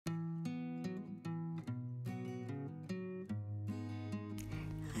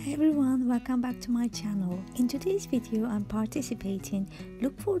Hi everyone, welcome back to my channel. In today's video I'm participating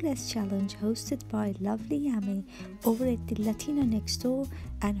Look for Less challenge hosted by lovely Yami over at the Latina next door,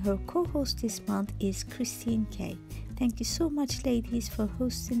 and her co-host this month is Kristin K. Thank you so much ladies for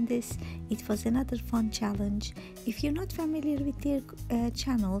hosting this. It was another fun challenge. If you're not familiar with their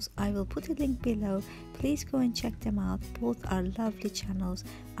channels, I will put a link below. Please go and check them out. Both are lovely channels.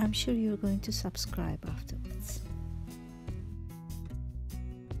 I'm sure you're going to subscribe afterwards.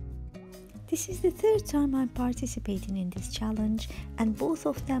 This is the third time I'm participating in this challenge, and both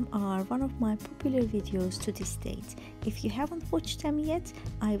of them are one of my popular videos to this date. If you haven't watched them yet,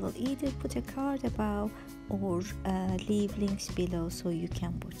 I will either put a card above or leave links below so you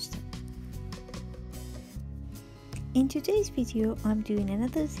can watch them. In today's video, I'm doing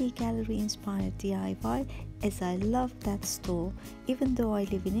another Gallerie inspired DIY, as I love that store, even though I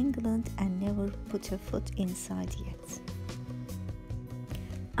live in England and never put a foot inside yet.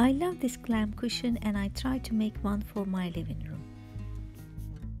 I love this glam cushion and I tried to make one for my living room.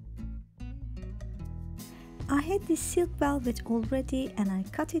 I had this silk velvet already and I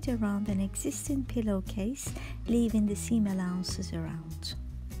cut it around an existing pillowcase, leaving the seam allowances around.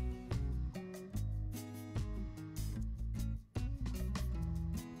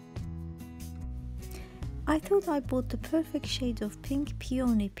 I thought I bought the perfect shade of pink,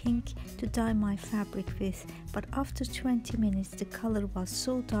 peony pink, to dye my fabric with, but after 20 minutes the color was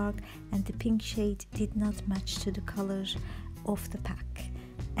so dark and the pink shade did not match to the color of the pack,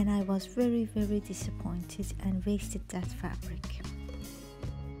 and I was very disappointed and wasted that fabric.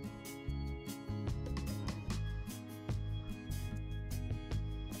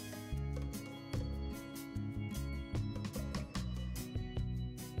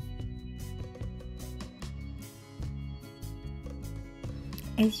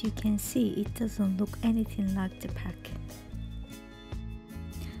 As you can see, it doesn't look anything like the pack.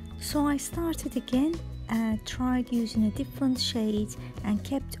 So I started again and tried using a different shade and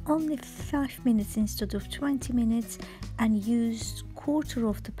kept only 5 minutes instead of 20 minutes and used quarter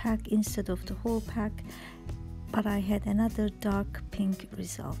of the pack instead of the whole pack, but I had another dark pink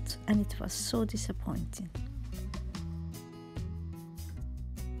result and it was so disappointing.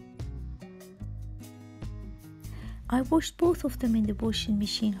 I washed both of them in the washing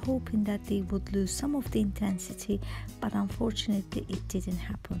machine, hoping that they would lose some of the intensity, but unfortunately it didn't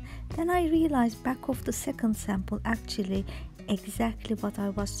happen. Then I realized back of the second sample actually exactly what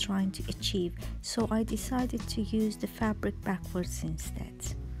I was trying to achieve, so I decided to use the fabric backwards instead.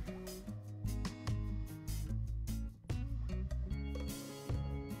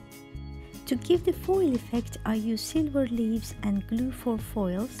 To give the foil effect, I used silver leaves and glue for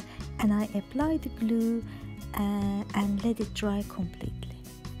foils, and I applied the glue and let it dry completely.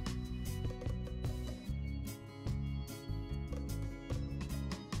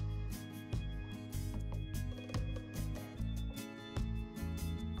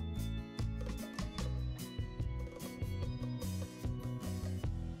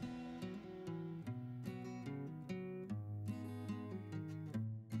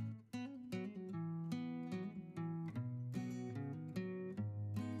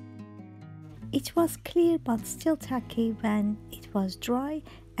 It was clear but still tacky when it was dry,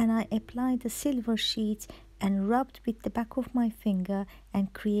 and I applied the silver sheet and rubbed with the back of my finger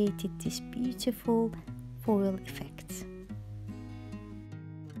and created this beautiful foil effect.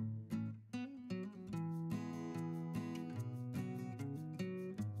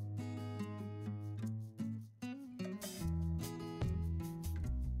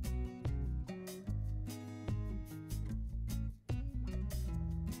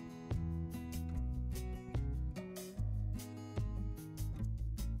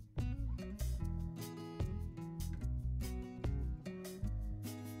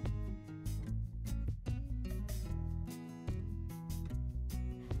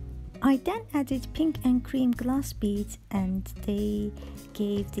 I then added pink and cream glass beads and they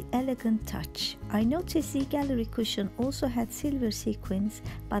gave the elegant touch. I noticed the Gallerie cushion also had silver sequins,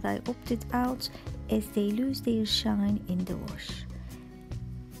 but I opted out as they lose their shine in the wash.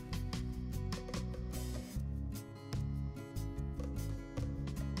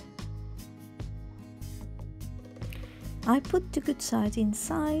 I put the good side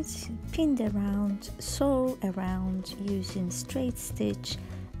inside, pinned around, sew around using straight stitch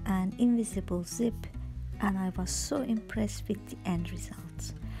and invisible zip, and I was so impressed with the end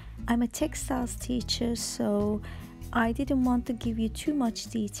result. I'm a textiles teacher, so I didn't want to give you too much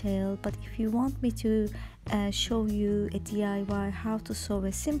detail, but if you want me to show you a DIY how to sew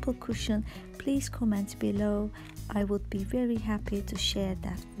a simple cushion, please comment below. I would be very happy to share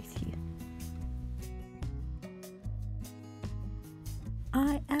that with you.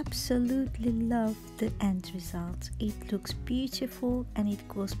 I absolutely love the end result. It looks beautiful and it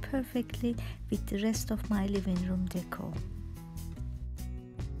goes perfectly with the rest of my living room decor.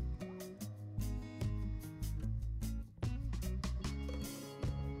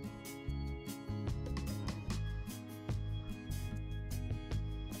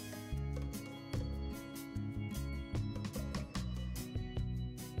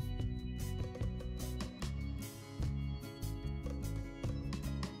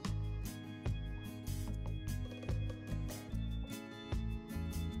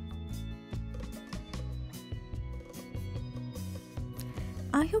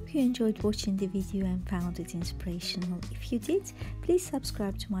 I hope you enjoyed watching the video and found it inspirational. If you did, please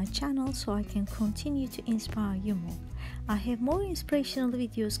subscribe to my channel so I can continue to inspire you more. I have more inspirational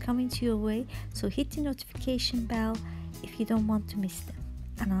videos coming to your way, so hit the notification bell if you don't want to miss them.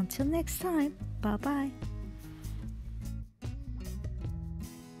 And until next time, bye bye.